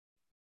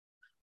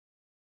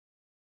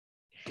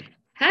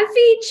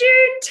Happy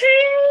Juneteenth!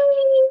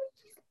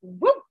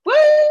 Woo woo!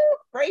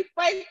 Pray,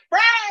 pray,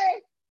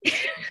 pray!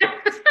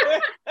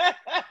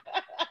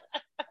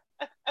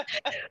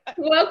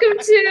 Welcome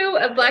to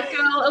A Black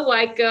Girl, a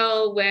White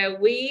Girl,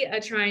 where we are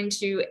trying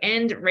to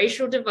end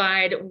racial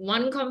divide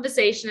one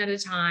conversation at a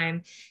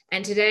time.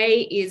 And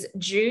today is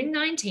June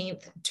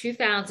 19th,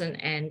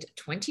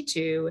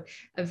 2022,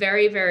 a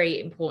very, very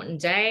important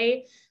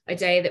day, a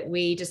day that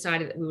we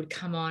decided that we would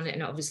come on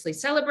and obviously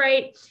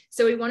celebrate.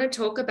 So we want to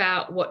talk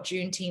about what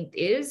Juneteenth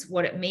is,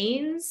 what it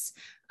means,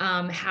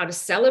 how to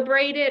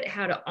celebrate it,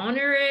 how to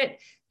honor it,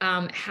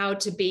 how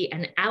to be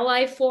an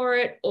ally for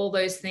it, all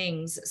those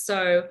things.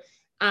 So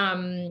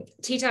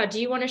Tita, do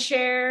you want to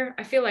share?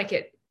 I feel like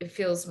it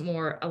feels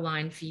more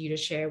aligned for you to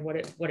share what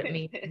it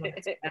means and what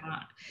it's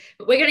about.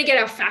 But we're going to get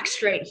our facts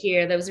straight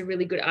here. There was a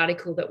really good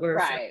article that we're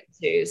referring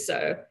to.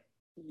 So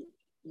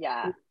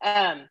yeah.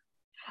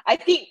 I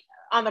think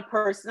on the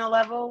personal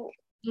level,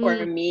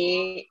 for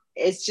me,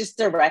 it's just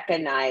to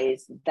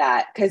recognize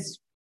that, because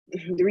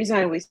the reason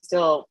why we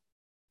still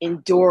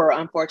endure,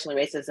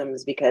 unfortunately, racism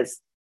is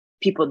because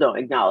people don't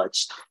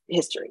acknowledge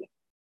history,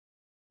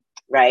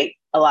 right?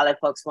 A lot of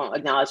folks won't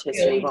acknowledge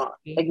history, won't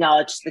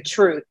acknowledge the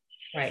truth.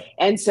 Right.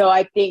 And so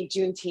I think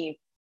Juneteenth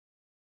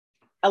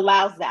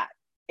allows that.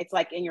 It's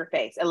like in your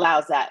face,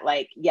 allows that.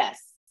 Like, yes,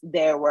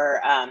 there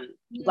were,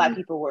 Black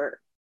people were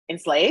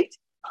enslaved.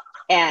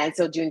 And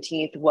so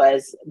Juneteenth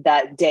was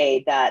that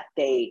day that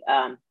they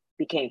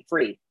became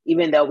free,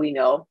 even though we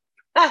know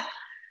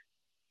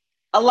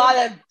a lot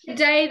of... The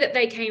day that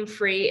they came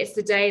free, it's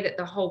the day that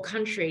the whole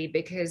country,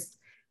 because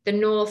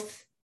the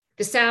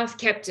South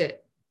kept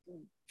it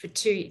for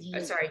 2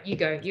 years. Sorry, you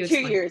go.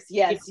 2 years.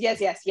 Yes.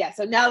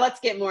 So now let's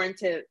get more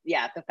into,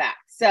 the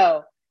facts.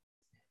 So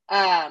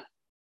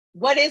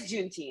what is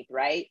Juneteenth,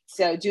 right?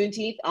 So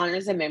Juneteenth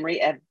honors the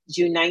memory of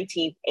June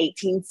 19th,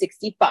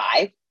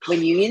 1865,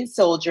 when Union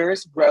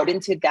soldiers rode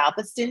into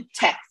Galveston,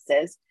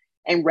 Texas,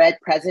 and read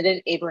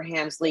President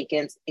Abraham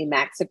Lincoln's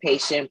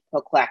Emancipation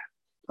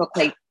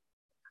Proclamation.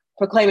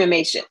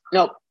 Proclamation.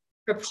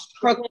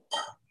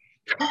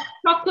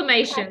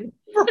 Proclamation.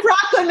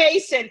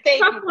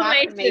 Thank you.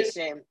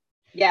 Proclamation.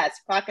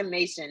 Yes,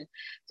 proclamation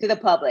to the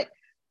public.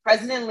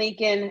 President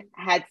Lincoln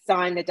had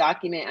signed the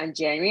document on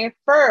January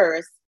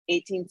 1st,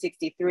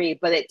 1863,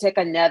 but it took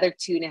another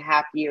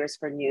 2.5 years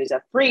for news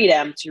of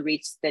freedom to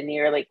reach the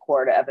nearly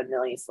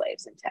 250,000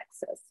 slaves in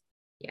Texas.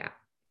 Yeah.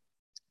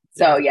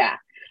 So,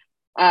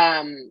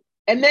 and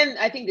then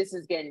I think this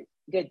is getting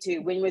good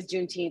too. When was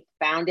Juneteenth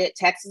founded?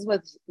 Texas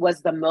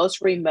was the most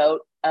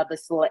remote of the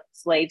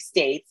slave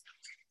states.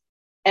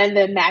 And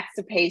the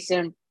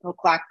Emancipation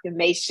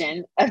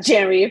Proclamation of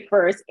January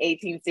 1st,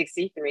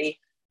 1863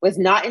 was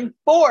not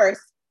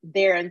enforced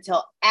there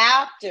until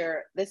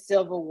after the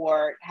Civil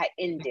War had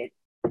ended.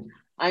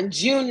 On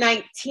June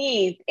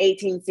 19th,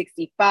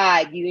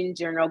 1865, Union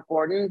General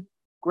Gordon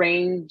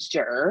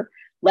Granger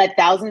led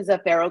thousands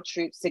of federal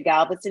troops to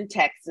Galveston,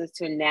 Texas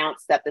to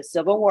announce that the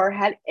Civil War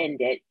had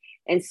ended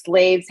and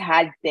slaves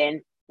had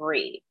been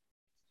free.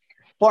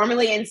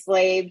 Formerly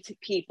enslaved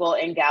people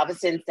in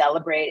Galveston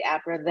celebrated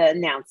after the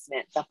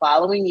announcement. The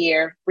following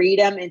year,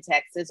 Freedom in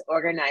Texas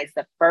organized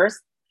the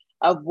first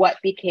of what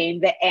became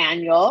the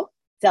annual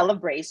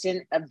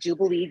celebration of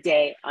Jubilee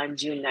Day on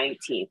June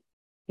 19th,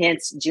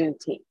 hence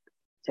Juneteenth.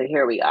 So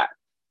here we are.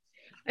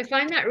 I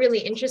find that really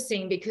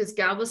interesting because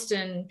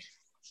Galveston,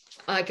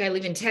 like I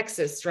live in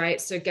Texas, right?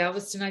 So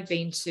Galveston I've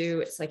been to,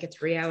 it's like a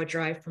 3-hour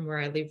drive from where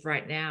I live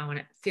right now. And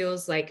it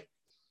feels like,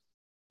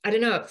 I don't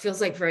know, it feels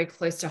like very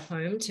close to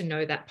home to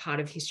know that part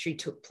of history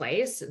took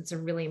place. It's a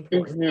really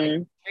important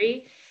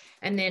history.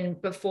 And then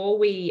before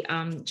we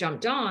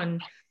jumped on,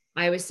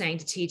 I was saying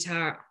to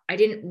Tita, I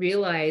didn't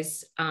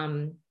realize,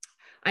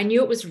 I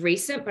knew it was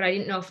recent, but I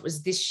didn't know if it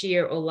was this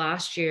year or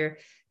last year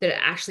that it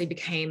actually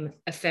became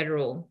a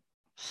federal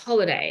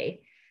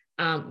holiday,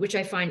 which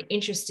I find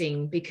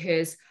interesting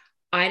because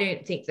I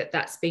don't think that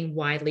that's being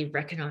widely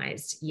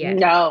recognized yet.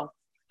 No.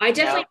 I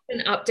definitely got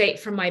an update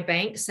from my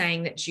bank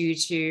saying that due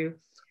to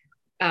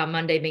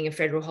Monday being a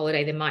federal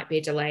holiday, there might be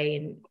a delay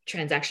in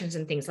transactions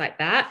and things like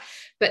that.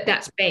 But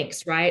that's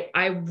banks, right?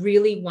 I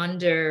really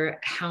wonder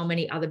how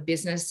many other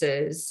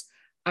businesses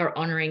are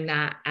honoring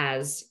that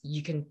as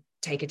you can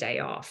take a day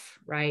off,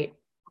 right?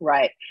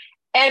 Right.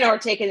 And or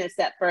taking it a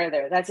step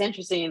further. That's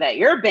interesting that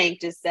your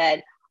bank just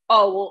said,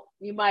 oh, well,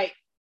 you might.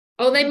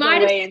 Oh, they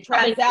might have in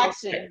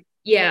transaction.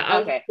 Yeah.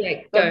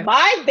 Okay. But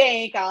my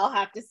bank, I'll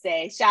have to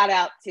say, shout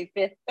out to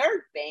Fifth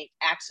Third Bank,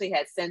 actually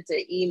had sent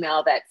an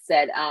email that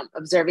said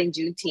observing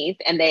Juneteenth,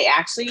 and they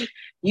actually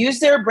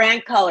used their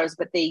brand colors,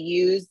 but they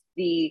used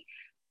the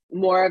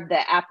more of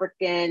the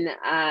African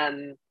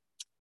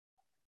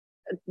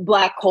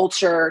Black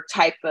culture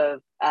type of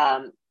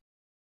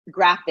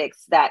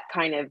graphics that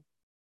kind of,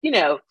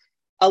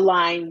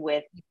 align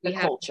with the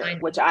culture,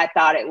 which I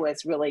thought it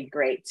was really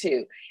great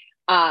too.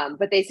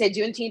 But they said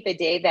Juneteenth, the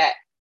day that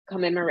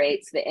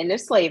commemorates the end of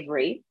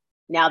slavery.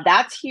 Now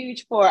that's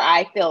huge for,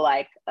 I feel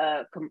like,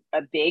 a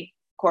big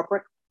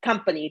corporate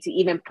company to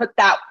even put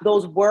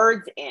those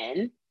words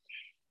in.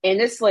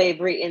 into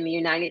slavery in the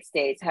United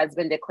States has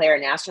been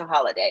declared a national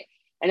holiday.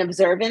 And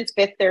observance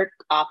Fifth Third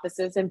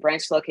offices and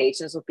branch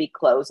locations will be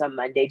closed on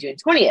Monday, June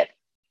 20th.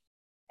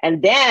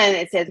 And then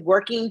it says,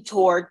 working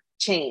toward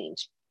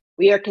change.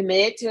 We are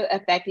committed to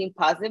affecting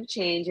positive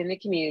change in the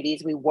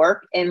communities we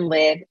work and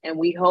live, and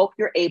we hope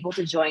you're able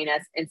to join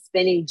us in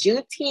spending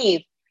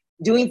Juneteenth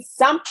doing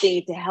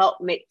something to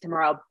help make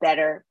tomorrow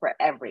better for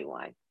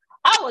everyone.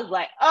 I was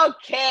like,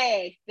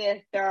 okay,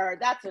 Fifth Third,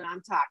 that's what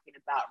I'm talking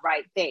about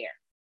right there.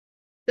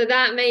 So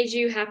that made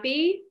you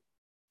happy?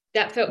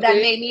 That felt that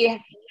good?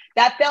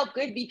 That felt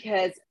good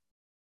because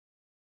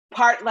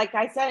like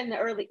I said in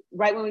the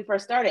right when we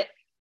first started,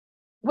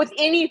 with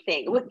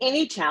anything, with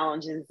any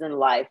challenges in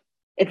life,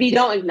 if you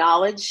don't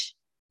acknowledge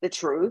the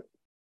truth,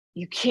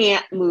 you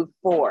can't move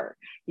forward.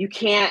 You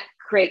can't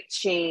create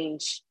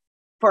change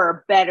for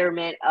a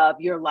betterment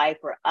of your life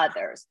or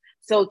others.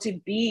 So to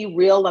be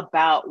real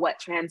about what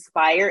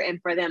transpired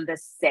and for them to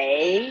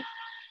say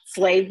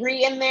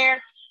slavery in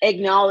there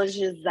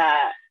acknowledges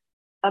that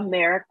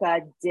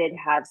America did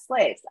have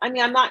slaves. I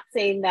mean, I'm not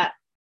saying that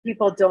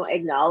people don't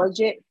acknowledge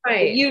it,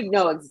 Right. but you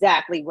know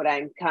exactly what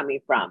I'm coming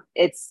from.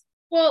 It's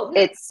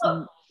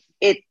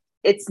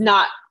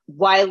not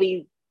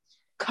widely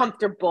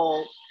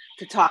comfortable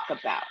to talk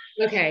about.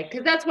 Okay,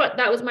 because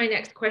that was my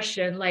next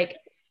question. Like,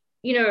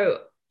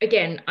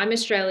 again, I'm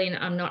Australian,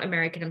 I'm not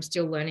American, I'm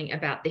still learning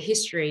about the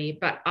history,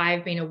 but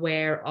I've been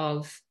aware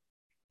of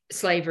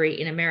slavery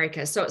in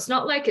America. So it's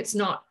not like it's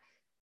not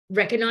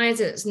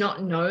recognized and it's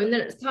not known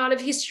that it's part of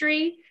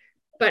history.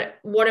 But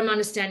what I'm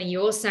understanding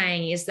you're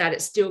saying is that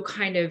it's still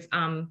kind of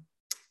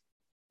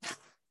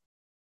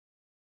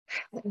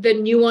the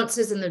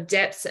nuances and the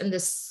depths and the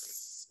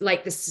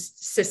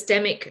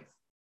systemic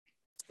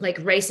like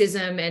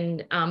racism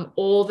and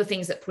all the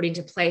things that put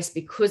into place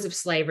because of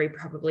slavery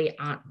probably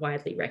aren't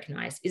widely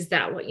recognized. Is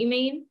that what you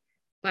mean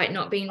by it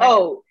not being recognized?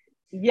 Oh,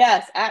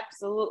 yes,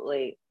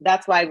 absolutely.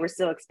 That's why we're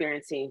still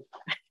experiencing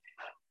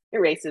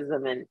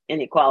racism and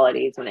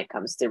inequalities when it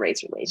comes to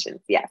race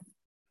relations. Yes.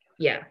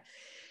 Yeah.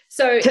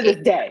 So to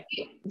this day,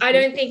 I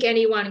don't think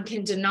anyone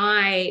can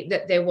deny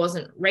that there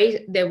wasn't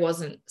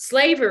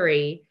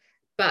slavery,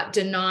 but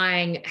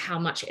denying how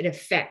much it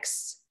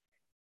affects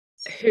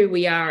who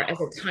we are as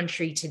a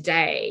country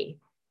today,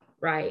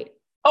 right?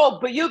 Oh,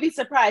 but you'll be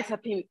surprised how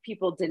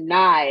people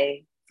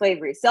deny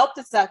slavery.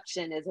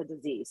 Self-deception is a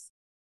disease.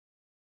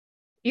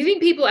 You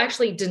think people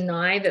actually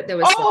deny that there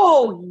was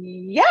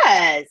slavery?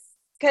 Yes,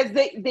 because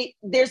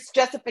there's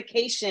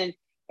justification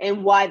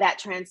in why that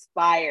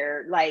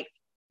transpired, like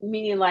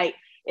meaning like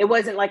it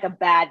wasn't like a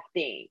bad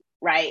thing,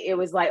 right? It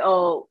was like,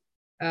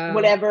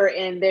 whatever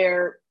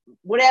their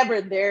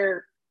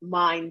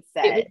mindset,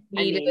 it was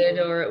needed,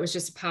 or it was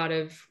just part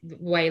of the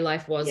way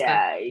life was.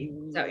 Yeah.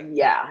 So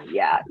yeah.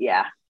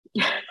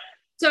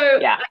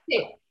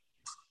 Okay.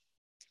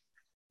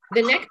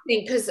 The next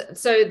thing,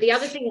 so the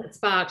other thing that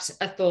sparked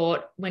a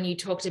thought when you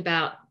talked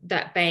about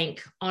that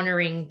bank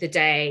honoring the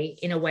day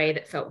in a way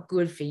that felt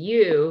good for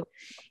you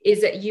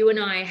is that you and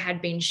I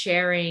had been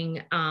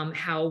sharing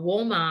how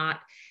Walmart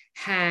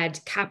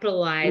had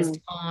capitalized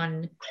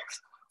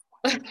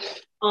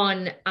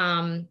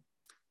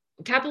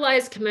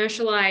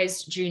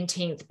commercialized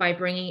Juneteenth by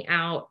bringing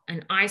out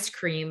an ice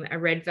cream, a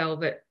red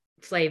velvet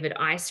flavored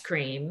ice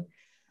cream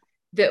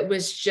that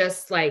was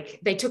just like,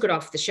 they took it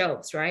off the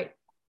shelves, right?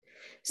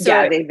 So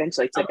yeah, they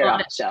eventually took it off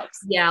the shelves.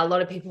 Yeah, a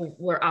lot of people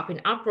were up in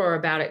uproar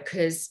about it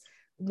because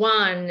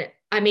one,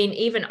 I mean,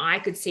 even I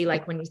could see,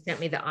 like when you sent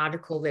me the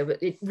article,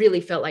 it really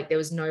felt like there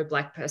was no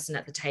Black person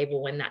at the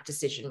table when that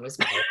decision was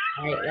made.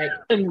 Right?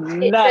 Like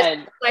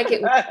none.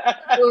 It was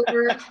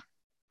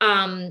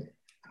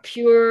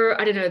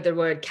pure, I don't know the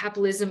word,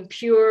 capitalism,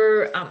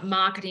 pure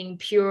marketing,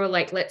 pure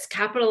like let's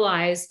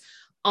capitalize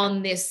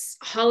on this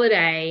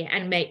holiday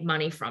and make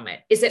money from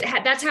it.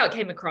 That's how it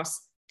came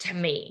across to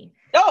me.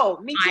 Oh,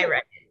 me too. I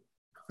reckon.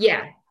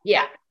 Yeah,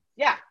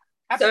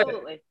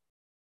 absolutely.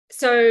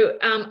 So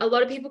a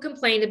lot of people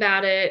complained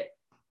about it,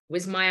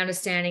 was my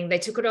understanding. They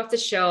took it off the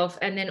shelf,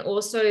 and then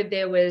also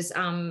there was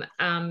an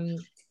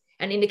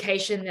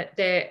indication that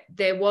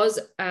there was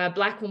a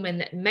Black woman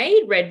that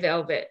made red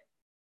velvet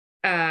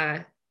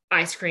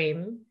ice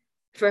cream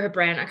for her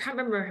brand. I can't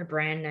remember her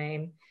brand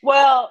name.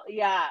 Well,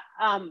 yeah.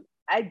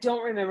 I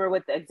don't remember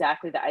what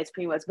exactly the ice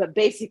cream was, but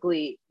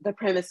basically the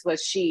premise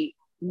was she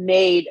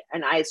made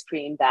an ice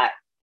cream that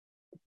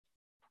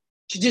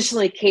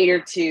traditionally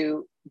catered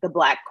to the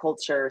Black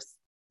culture's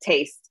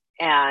taste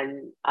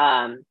and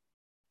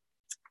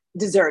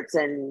desserts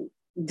and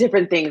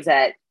different things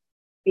that,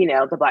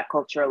 the Black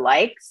culture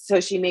likes. So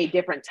she made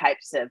different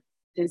types of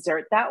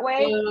dessert that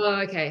way.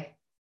 Oh, okay.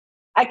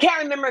 I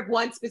can't remember if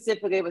one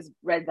specifically was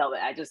red velvet.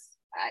 I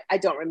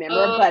don't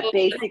remember, but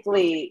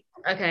basically,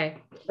 okay.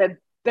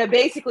 But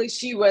basically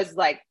she was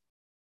like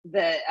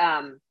the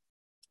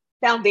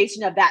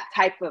foundation of that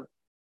type of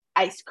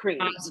ice cream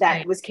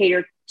that was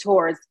catered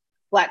towards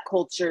Black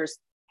culture's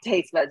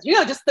taste buds.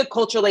 Just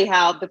culturally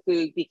how the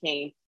food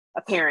became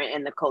apparent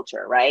in the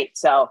culture, right?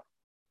 So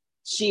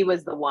she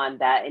was the one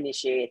that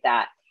initiated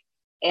that.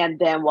 And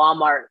then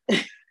Walmart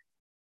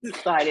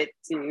decided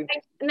to.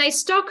 And they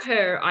stock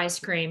her ice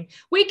cream.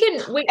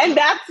 And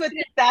that's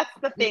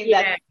the thing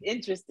that's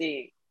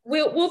interesting.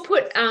 We'll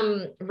put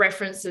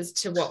references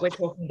to what we're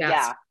talking about.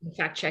 Yeah. So we can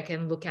fact check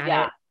and look at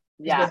Yeah. it.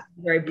 Yeah.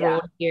 We're very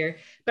broad here.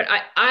 But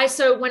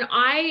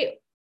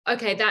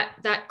okay,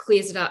 that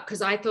clears it up,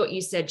 because I thought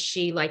you said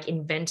she like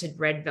invented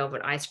red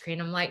velvet ice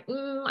cream. I'm like,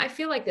 I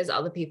feel like there's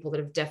other people that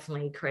have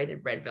definitely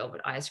created red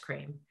velvet ice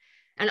cream.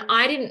 And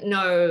I didn't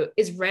know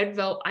red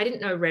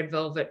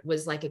velvet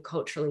was like a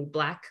culturally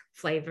Black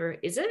flavor.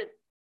 Is it?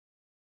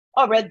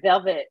 Oh, red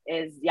velvet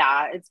is,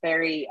 it's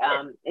very,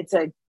 it's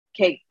a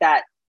cake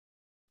that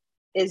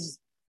is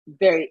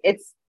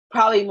it's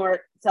probably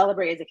more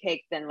celebrated as a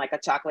cake than like a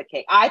chocolate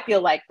cake. I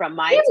feel like from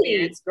my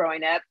experience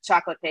growing up,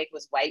 chocolate cake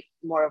was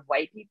more of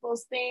white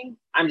people's thing.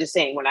 I'm just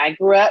saying, where I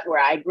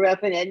grew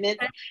up in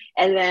Edmonton,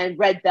 and then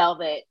red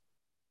velvet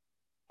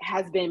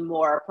has been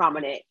more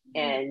prominent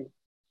in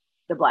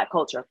the Black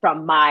culture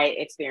from my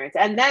experience.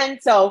 And then,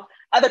 so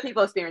other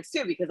people experience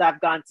too, because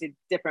I've gone to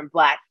different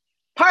Black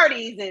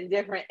parties and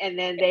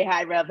then they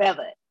had red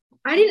velvet.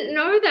 I didn't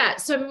know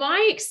that. So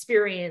my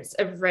experience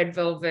of red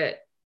velvet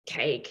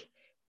cake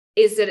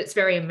is that it's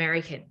very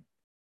American.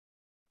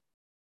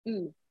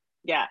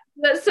 Yeah.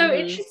 That's so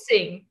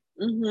interesting.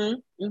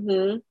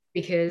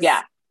 Because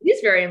it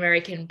is very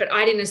American, but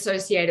I didn't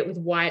associate it with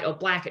white or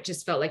Black. It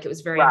just felt like it was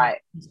very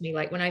American to me.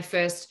 Like when I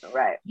first,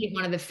 I think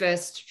one of the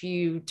first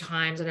few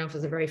times, I don't know if it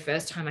was the very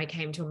first time I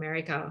came to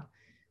America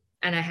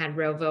and I had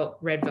red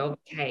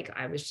velvet cake,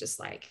 I was just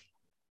like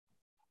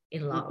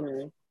in love.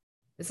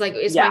 It's like,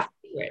 it's my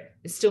favorite.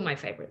 It's still my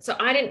favorite. So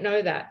I didn't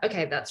know that.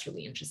 Okay, that's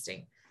really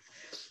interesting.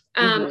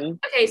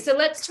 Okay, so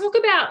let's talk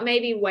about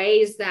maybe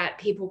ways that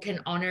people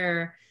can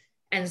honor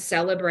and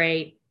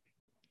celebrate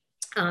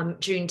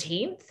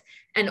Juneteenth.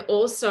 And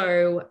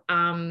also,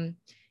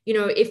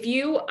 if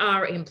you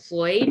are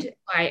employed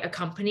by a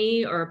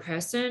company or a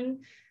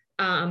person,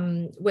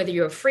 whether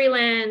you're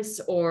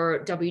freelance or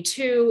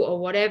W-2 or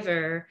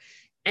whatever,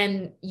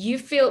 and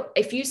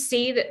if you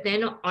see that they're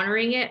not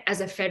honoring it as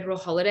a federal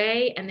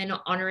holiday and they're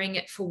not honoring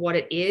it for what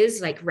it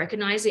is, like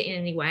recognize it in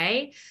any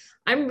way,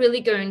 I'm really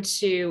going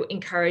to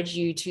encourage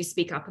you to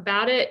speak up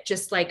about it.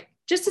 Just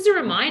as a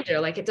reminder,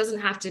 like it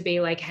doesn't have to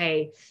be like,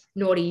 hey,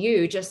 naughty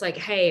you, just like,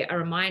 hey, a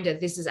reminder,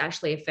 this is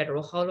actually a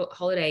federal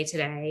holiday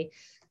today.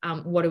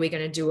 What are we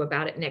going to do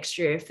about it next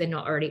year if they're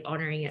not already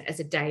honoring it as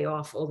a day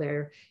off, or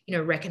they're,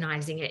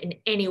 recognizing it in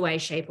any way,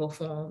 shape or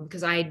form?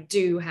 Because I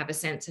do have a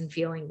sense and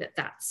feeling that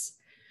that's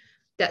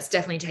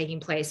definitely taking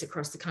place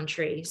across the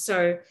country.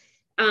 So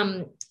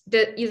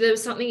there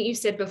was something you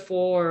said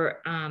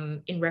before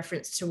in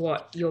reference to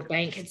what your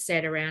bank had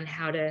said around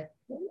how to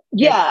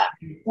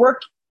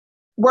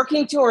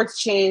working towards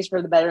change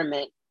for the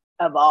betterment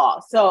of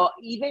all. So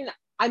even,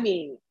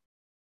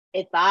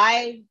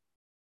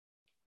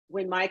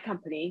 when my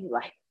company,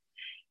 like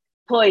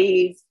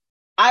employees,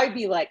 I would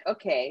be like,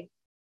 okay,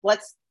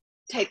 let's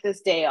take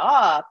this day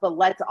off, but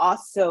let's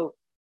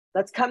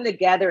come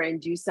together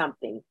and do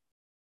something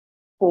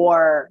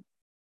for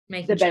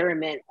the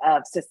betterment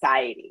of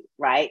society,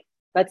 right?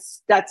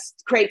 Let's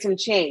create some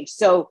change.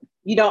 So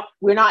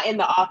we're not in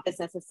the office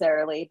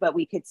necessarily, but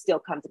we could still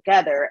come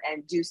together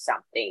and do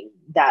something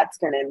that's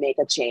going to make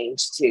a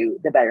change to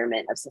the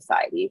betterment of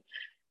society.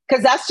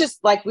 Because that's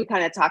just like we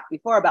kind of talked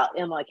before about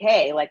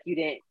MLK. Like, you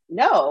didn't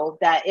know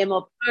that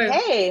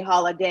MLK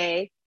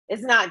holiday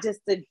is not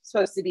just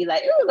supposed to be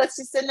like, oh, let's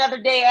just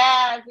another day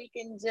off, we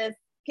can just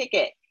kick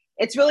it.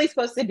 It's really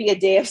supposed to be a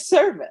day of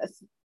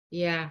service.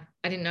 Yeah,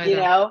 I didn't know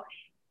that.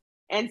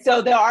 And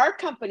so there are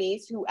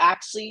companies who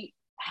actually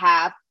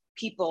have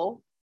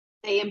people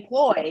they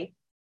employ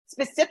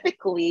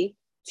specifically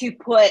to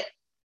put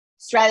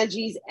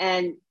strategies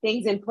and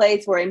things in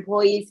place where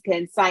employees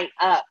can sign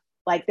up.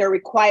 Like, they're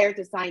required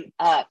to sign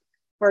up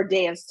for a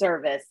day of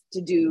service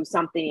to do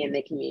something in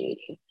the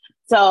community.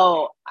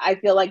 So I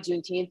feel like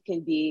Juneteenth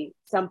can be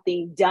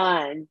something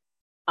done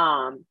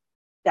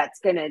that's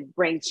going to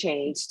bring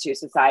change to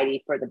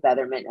society for the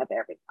betterment of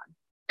everyone.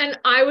 And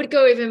I would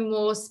go even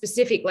more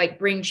specific, like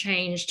bring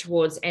change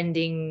towards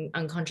ending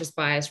unconscious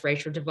bias,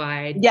 racial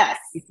divide. Yes,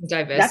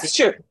 diversity. That's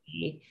true.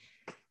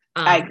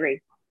 I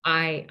agree.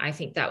 I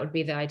think that would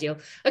be the ideal.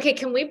 Okay,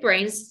 can we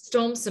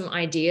brainstorm some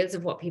ideas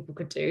of what people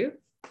could do?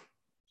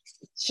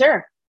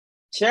 Sure.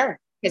 Okay,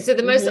 so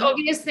the most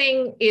obvious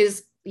thing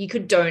is you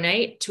could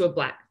donate to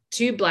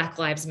Black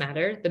Lives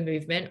Matter, the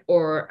movement,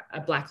 or a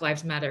Black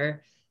Lives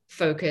Matter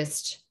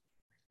focused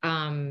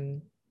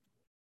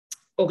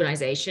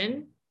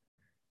organization.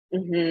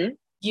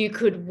 You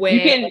could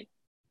wear.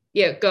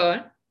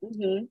 Go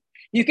on.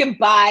 You can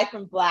buy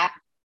from Black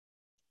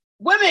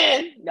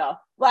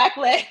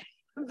Black-led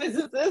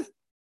businesses,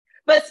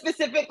 but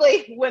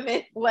specifically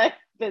women-led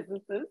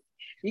businesses.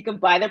 You can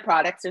buy their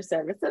products or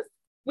services.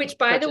 Which,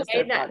 by the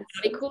way, that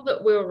article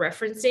that we were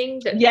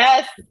referencing,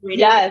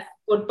 that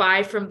would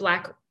buy from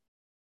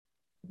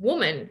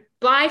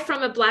buy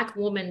from a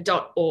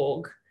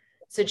blackwoman.org.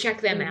 So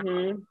check them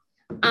out.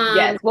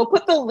 Yes, we'll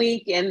put the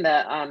link in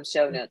the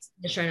show notes.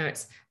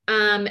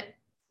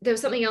 There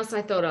was something else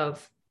I thought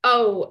of.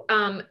 Oh,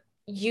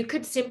 you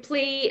could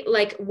simply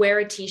like wear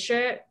a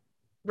t-shirt,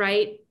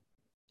 right?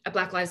 A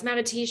Black Lives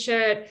Matter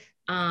t-shirt,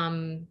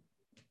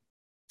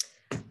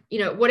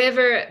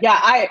 whatever.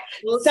 Yeah,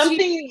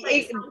 Something,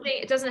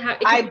 it doesn't have,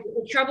 it could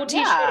be a trouble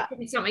t-shirt, yeah, it could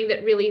be something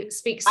that really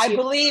speaks to I you.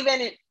 believe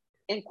in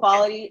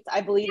equality.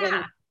 I believe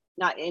in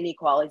not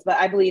inequalities, but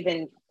I believe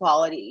in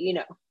equality,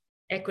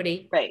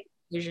 Equity. Right.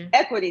 Vision.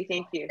 Equity,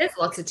 thank you. There's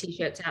lots of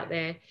t-shirts out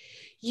there.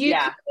 You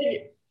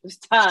could there's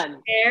tons.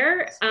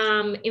 share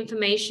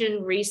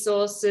information,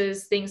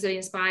 resources, things that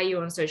inspire you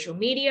on social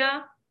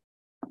media,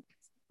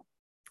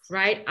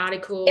 right?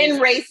 Articles.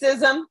 In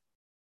racism.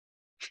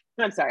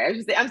 I'm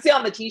sorry, I'm still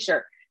on the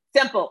t-shirt.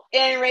 Simple.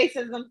 In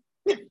racism.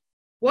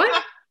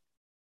 What?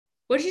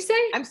 What did you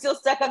say? I'm still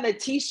stuck on the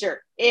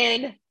t-shirt.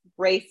 In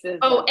racism.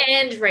 Oh,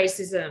 and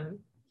racism.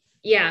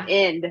 Yeah.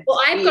 End.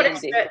 Well, I've got a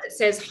shirt that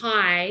says,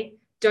 "Hi,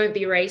 don't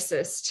be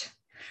racist."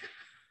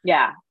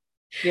 Yeah.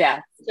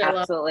 Yeah. So,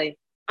 absolutely.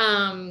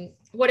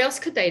 What else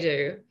could they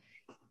do?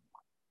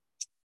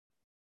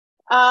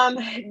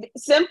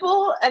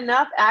 Simple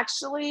enough,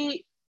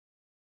 actually,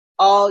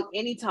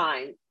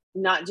 anytime,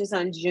 not just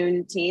on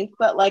Juneteenth,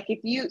 but like if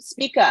you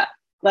speak up,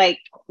 like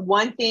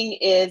one thing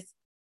is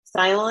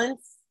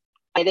silence.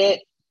 I did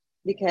it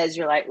because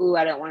you're like, ooh,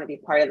 I don't want to be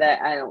part of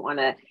that. I don't want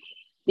to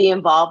be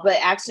involved, but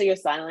actually your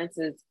silence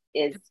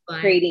is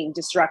creating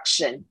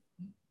destruction.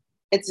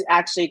 It's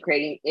actually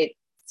creating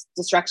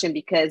destruction,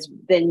 because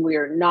then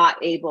we're not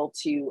able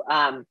to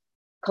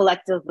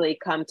collectively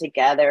come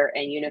together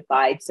and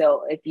unified.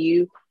 So if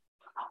you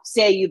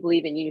say you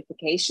believe in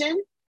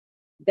unification,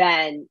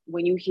 then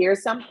when you hear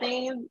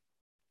something,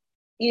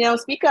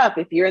 speak up.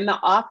 If you're in the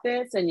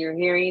office and you're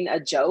hearing a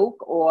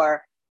joke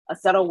or a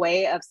subtle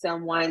way of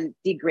someone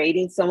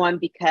degrading someone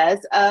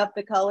because of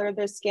the color of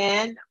their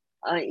skin,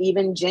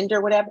 even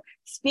gender, whatever,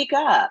 speak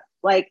up.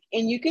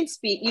 And you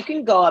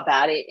can go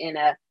about it in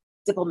a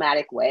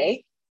diplomatic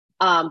way.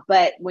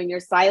 But when you're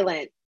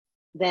silent,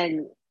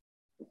 then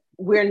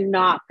we're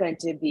not going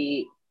to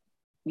be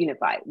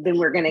unified. Then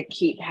we're going to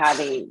keep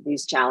having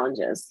these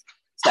challenges.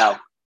 So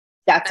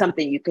that's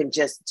something you can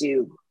just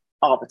do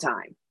all the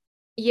time.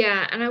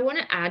 Yeah. And I want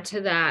to add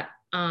to that,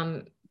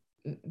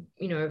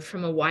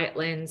 from a white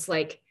lens,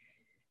 like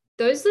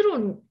those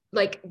little,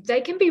 like they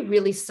can be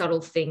really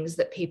subtle things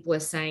that people are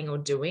saying or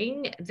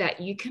doing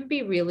that you can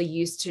be really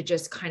used to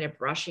just kind of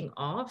brushing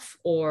off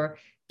or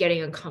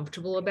getting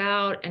uncomfortable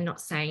about and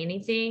not saying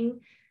anything.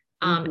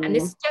 And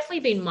this has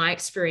definitely been my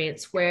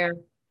experience, where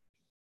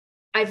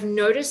I've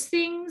noticed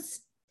things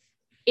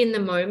in the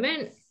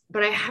moment,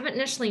 but I haven't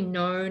necessarily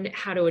known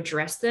how to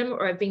address them,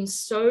 or I've been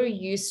so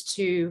used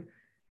to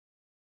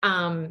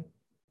not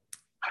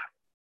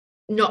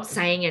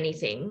saying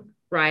anything,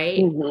 right?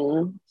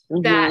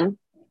 That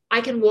I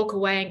can walk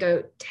away and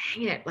go,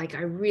 dang it, like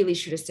I really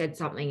should have said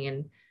something,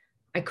 and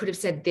I could have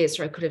said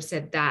this or I could have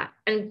said that.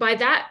 And by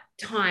that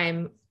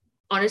time,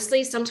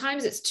 honestly,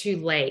 sometimes it's too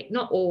late.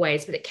 Not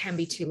always, but it can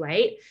be too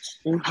late.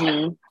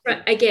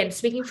 But again,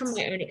 speaking from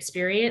my own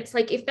experience,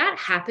 like if that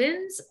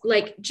happens,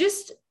 like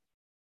just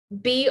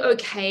be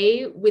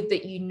okay with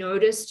that. You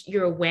noticed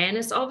your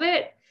awareness of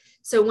it.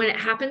 So when it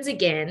happens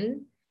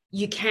again,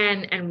 you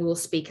can and will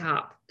speak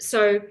up.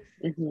 So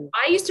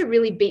I used to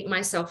really beat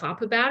myself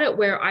up about it,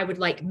 where I would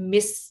like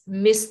miss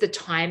the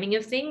timing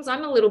of things.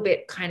 I'm a little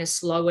bit kind of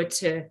slower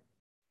to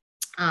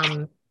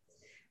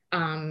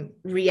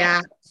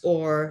react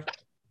or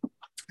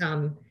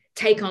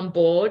take on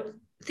board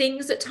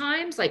things at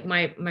times. Like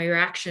my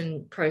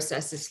reaction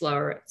process is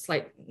slower. It's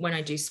like when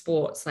I do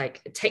sports,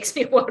 like it takes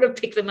me a while to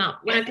pick them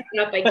up. When I pick it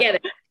up, I get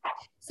it.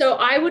 So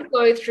I would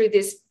go through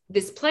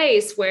this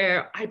place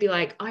where I'd be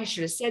like, oh, I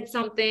should have said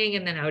something,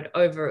 and then I would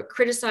over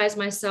criticize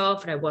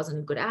myself, and I wasn't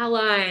a good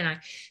ally, and I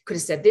could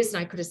have said this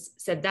and I could have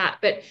said that.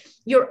 But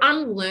you're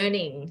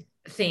unlearning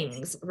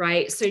things,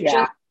 right? So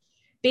just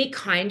be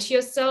kind to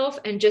yourself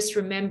and just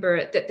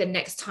remember that the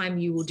next time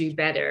you will do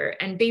better,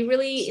 and be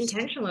really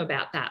intentional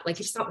about that.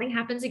 Like if something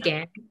happens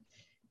again,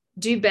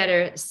 do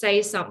better,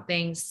 say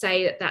something,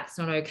 say that that's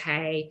not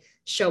okay,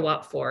 show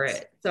up for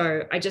it.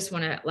 So I just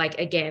want to, like,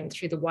 again,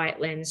 through the white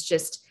lens,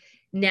 just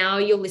now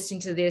you're listening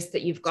to this,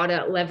 that you've got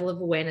a level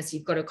of awareness,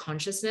 you've got a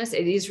consciousness.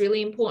 It is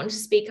really important to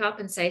speak up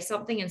and say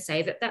something and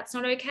say that that's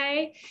not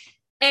okay.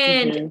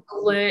 And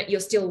you're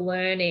still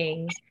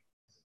learning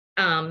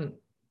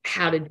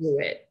how to do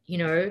it,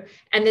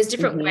 and there's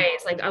different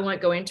ways. Like I won't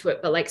go into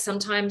it, but like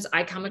sometimes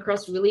I come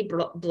across really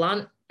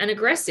blunt and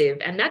aggressive,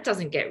 and that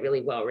doesn't get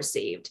really well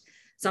received.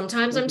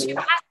 Sometimes I'm too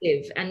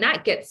passive, and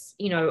that gets,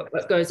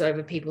 it goes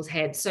over people's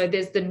heads. So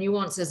there's the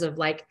nuances of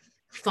like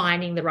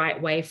finding the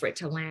right way for it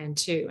to land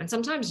too. And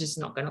sometimes it's just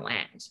not going to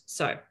land.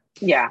 So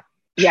yeah.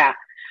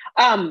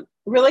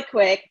 Really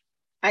quick,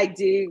 I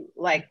do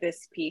like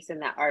this piece in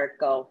that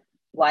article,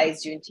 Why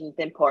is Juneteenth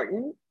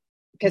Important?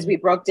 Because we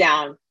broke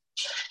down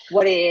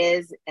what it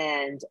is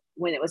and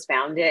when it was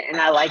founded. And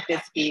I like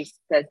this piece,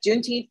 because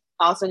Juneteenth,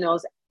 also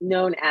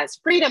known as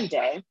Freedom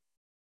Day,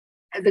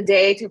 as a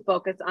day to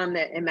focus on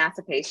the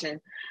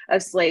emancipation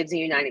of slaves in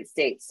the United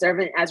States,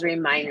 serving as a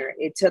reminder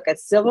it took a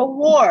civil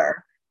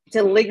war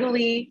to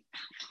legally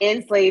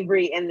end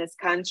slavery in this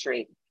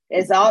country.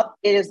 It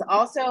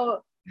also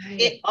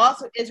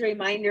is a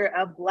reminder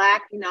of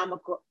Black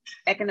economical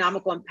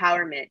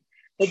empowerment.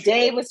 The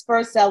day was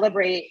first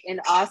celebrated in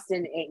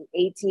Austin in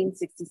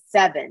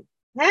 1867.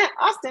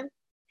 Austin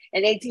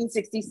in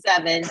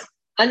 1867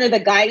 under the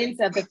guidance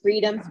of the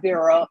Freedoms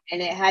Bureau,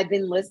 and it had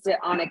been listed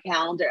on a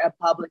calendar of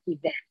public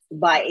events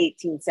by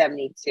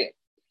 1872.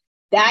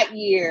 That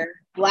year,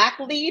 Black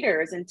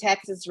leaders in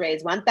Texas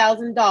raised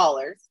 $1,000.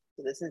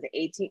 So this is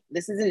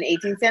in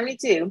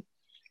 1872.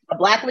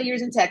 Black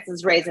leaders in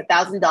Texas raised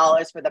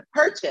 $1,000 for the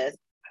purchase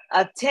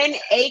of 10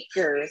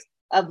 acres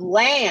of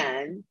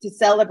land to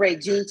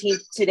celebrate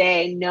Juneteenth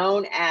today,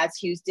 known as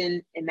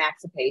Houston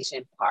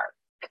Emancipation Park.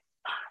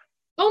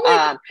 Oh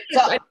my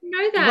gosh, I didn't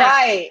know that.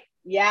 Right.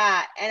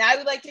 Yeah. And I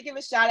would like to give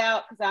a shout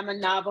out because I'm a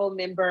NAWBO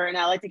member, and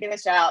I like to give a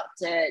shout out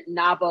to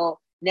NAWBO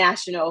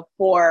National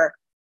for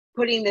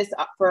putting this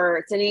up,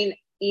 for sending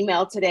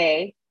email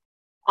today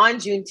on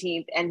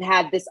Juneteenth and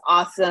had this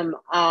awesome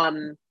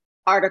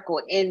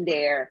article in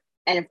there.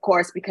 And of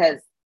course,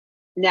 because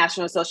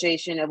National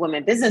Association of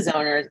Women Business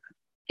Owners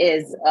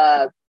is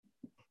a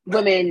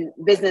women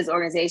business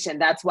organization,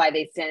 that's why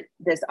they sent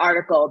this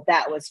article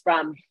that was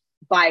from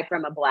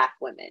a Black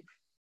woman.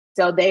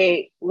 So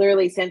they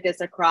literally sent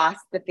this across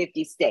the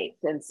 50 states.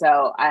 And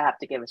so I have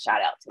to give a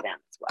shout out to them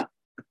as well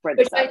for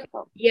this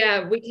article.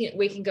 Yeah, we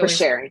can go for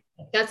sharing.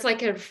 That's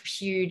like a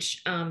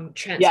huge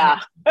transmission. Yeah.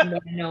 I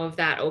know of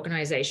that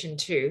organization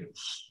too.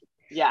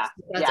 Yeah.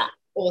 That's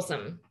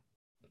awesome.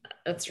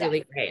 That's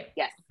really great.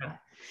 Yes. Yeah.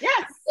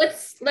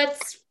 Yes.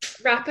 Let's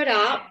wrap it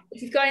up.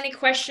 If you've got any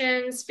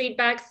questions,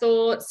 feedback,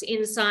 thoughts,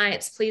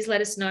 insights, please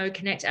let us know.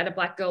 Connect at A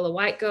Black Girl, A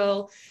White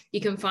Girl.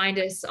 You can find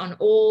us on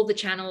all the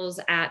channels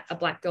at A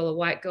Black Girl, A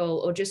White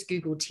Girl, or just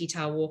Google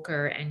Tita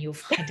Walker and you'll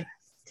find us.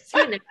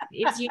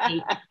 It's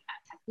unique.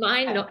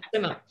 Mine, not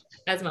so much,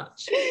 as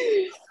much.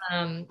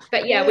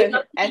 But yeah, we'd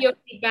love to hear your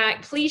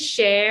feedback. Please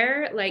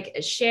share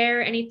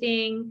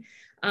anything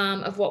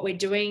of what we're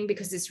doing,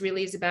 because this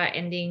really is about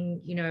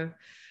ending,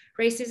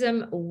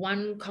 racism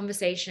one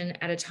conversation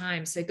at a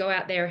time. So go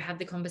out there, have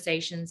the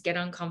conversations, get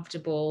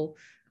uncomfortable,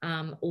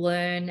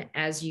 learn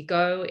as you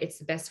go. It's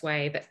the best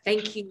way. But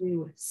thank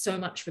you so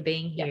much for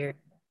being here.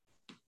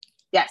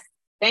 Yes.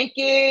 Thank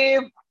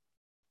you.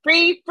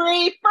 Free.